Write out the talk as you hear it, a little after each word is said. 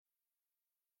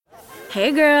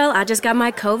Hey girl, I just got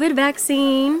my COVID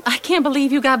vaccine. I can't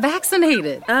believe you got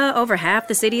vaccinated. Over half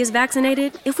the city is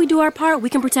vaccinated. If we do our part, we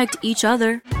can protect each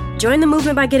other. Join the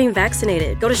movement by getting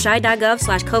vaccinated. Go to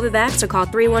shy.gov/COVIDvax or call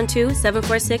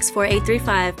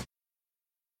 312-746-4835.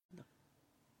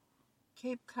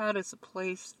 Cape Cod is a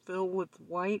place filled with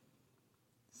white,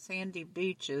 sandy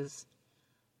beaches,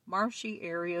 marshy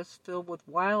areas filled with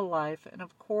wildlife, and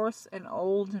of course, an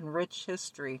old and rich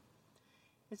history.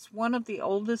 It's one of the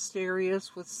oldest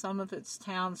areas, with some of its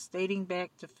towns dating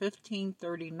back to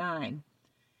 1539.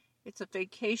 It's a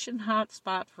vacation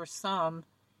hotspot for some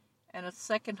and a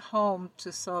second home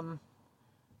to some,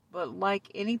 but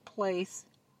like any place,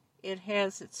 it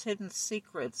has its hidden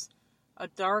secrets, a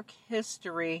dark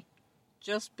history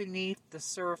just beneath the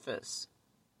surface.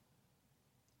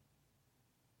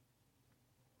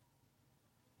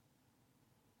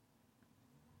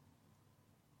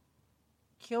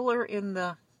 Killer in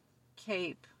the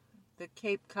Cape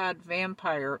Cod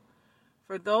Vampire.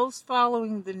 For those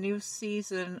following the new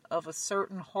season of a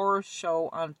certain horror show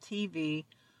on TV,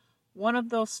 one of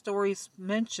those stories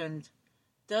mentioned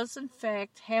does in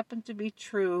fact happen to be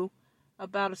true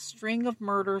about a string of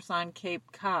murders on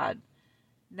Cape Cod.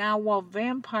 Now, while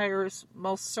vampires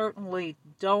most certainly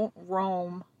don't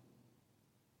roam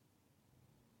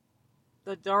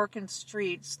the darkened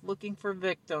streets looking for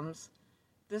victims,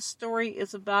 this story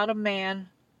is about a man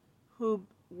who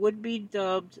would be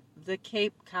dubbed the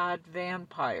Cape Cod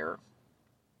Vampire.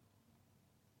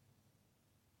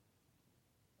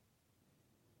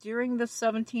 During the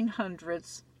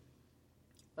 1700s,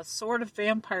 a sort of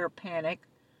vampire panic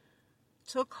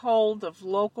took hold of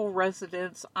local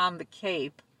residents on the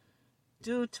Cape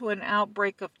due to an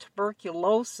outbreak of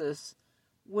tuberculosis,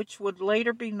 which would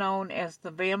later be known as the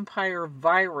vampire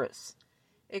virus.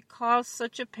 It caused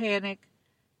such a panic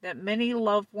that many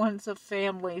loved ones of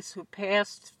families who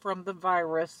passed from the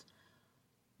virus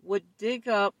would dig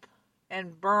up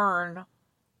and burn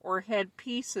or had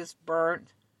pieces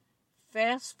burnt.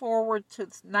 Fast forward to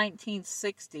the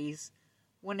 1960s,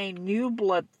 when a new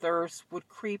bloodthirst would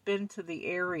creep into the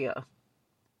area.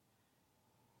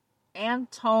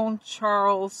 Antone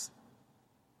Charles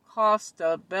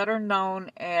Costa, better known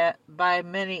by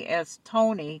many as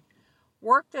Tony,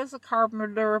 worked as a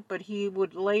carpenter, but he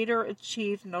would later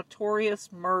achieve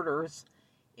notorious murders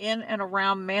in and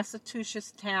around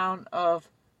Massachusetts town of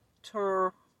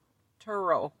Truro.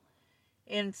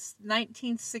 In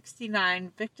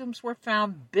 1969, victims were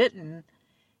found bitten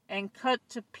and cut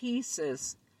to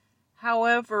pieces.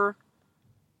 However,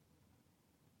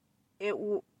 he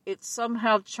would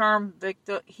somehow charm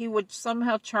victims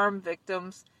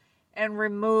and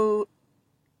removed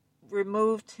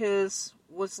his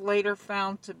was later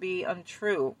found to be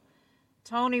untrue.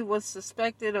 Tony was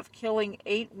suspected of killing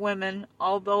 8 women,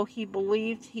 although he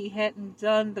believed he hadn't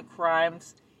done the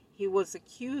crimes he was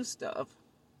accused of.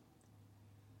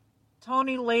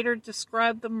 Tony later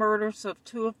described the murders of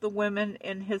 2 of the women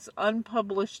in his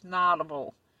unpublished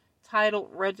novel titled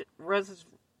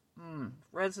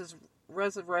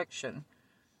Resurrection,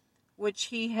 which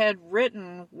he had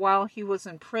written while he was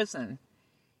in prison.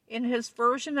 In his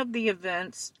version of the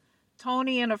events,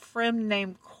 Tony and a friend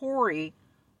named Corey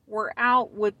were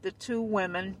out with the 2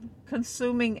 women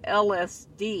consuming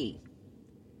LSD,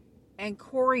 and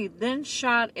Corey then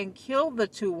shot and killed the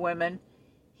 2 women.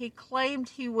 He claimed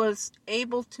he was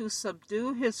able to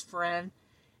subdue his friend,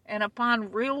 and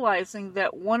upon realizing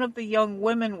that one of the young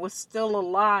women was still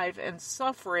alive and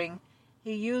suffering,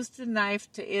 he used a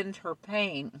knife to end her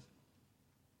pain.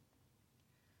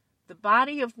 The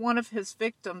body of one of his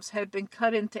victims had been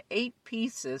cut into 8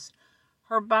 pieces.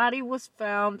 Her body was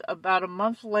found about a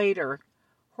month later.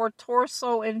 Her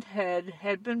torso and head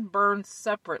had been burned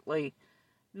separately.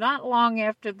 Not long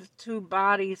after, the 2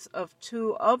 bodies of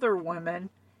 2 other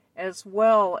women, as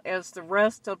well as the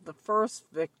rest of the first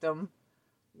victim,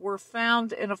 were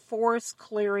found in a forest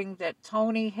clearing that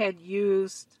Tony had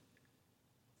used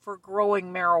for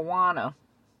growing marijuana.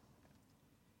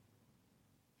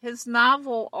 His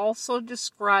novel also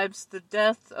describes the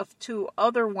death of 2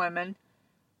 other women,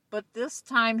 but this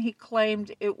time he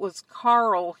claimed it was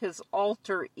Carl, his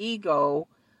alter ego,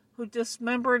 who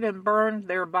dismembered and burned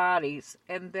their bodies,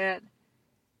 and that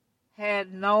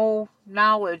had no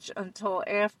knowledge until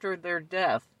after their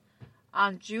death.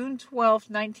 On June 12,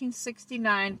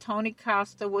 1969, Tony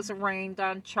Costa was arraigned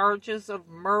on charges of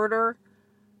murder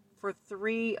for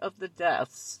 3 of the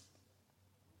deaths.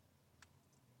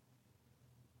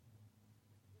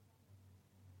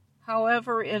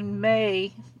 However, in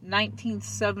May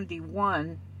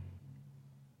 1971,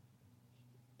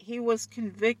 he was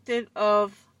convicted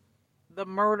of the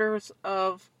murders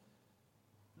of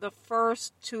the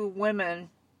first two women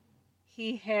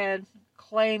he had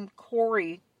claimed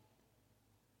Corey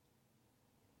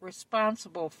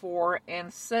responsible for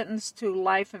and sentenced to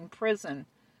life in prison.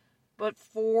 But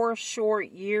 4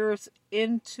 short years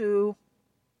into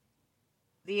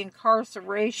the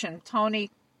incarceration,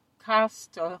 Tony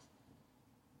Costa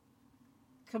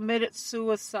committed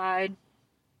suicide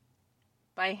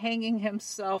by hanging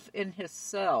himself in his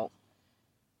cell.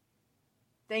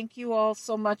 Thank you all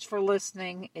so much for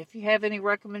listening. If you have any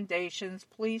recommendations,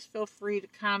 please feel free to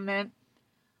comment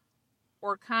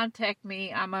or contact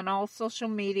me. I'm on all social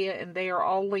media and they are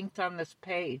all linked on this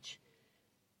page.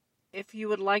 If you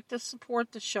would like to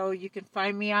support the show, you can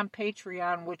find me on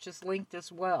Patreon, which is linked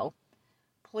as well.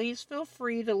 Please feel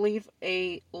free to leave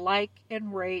a like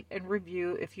and rate and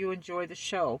review if you enjoy the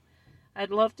show. I'd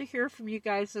love to hear from you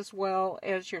guys as well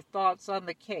as your thoughts on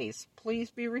the case. Please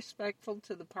be respectful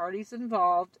to the parties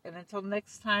involved, and until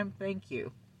next time, thank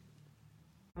you.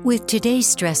 With today's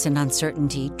stress and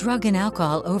uncertainty, drug and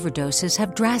alcohol overdoses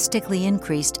have drastically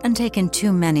increased and taken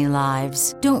too many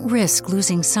lives. Don't risk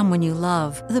losing someone you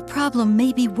love. The problem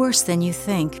may be worse than you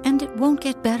think, and it won't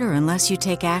get better unless you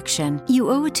take action. You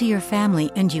owe it to your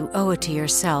family and you owe it to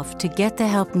yourself to get the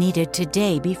help needed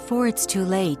today before it's too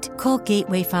late. Call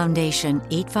Gateway Foundation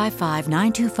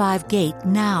 855-925-GATE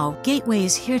now. Gateway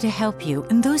is here to help you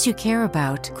and those you care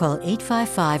about. Call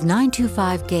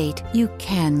 855-925-GATE. You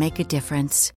can make a difference.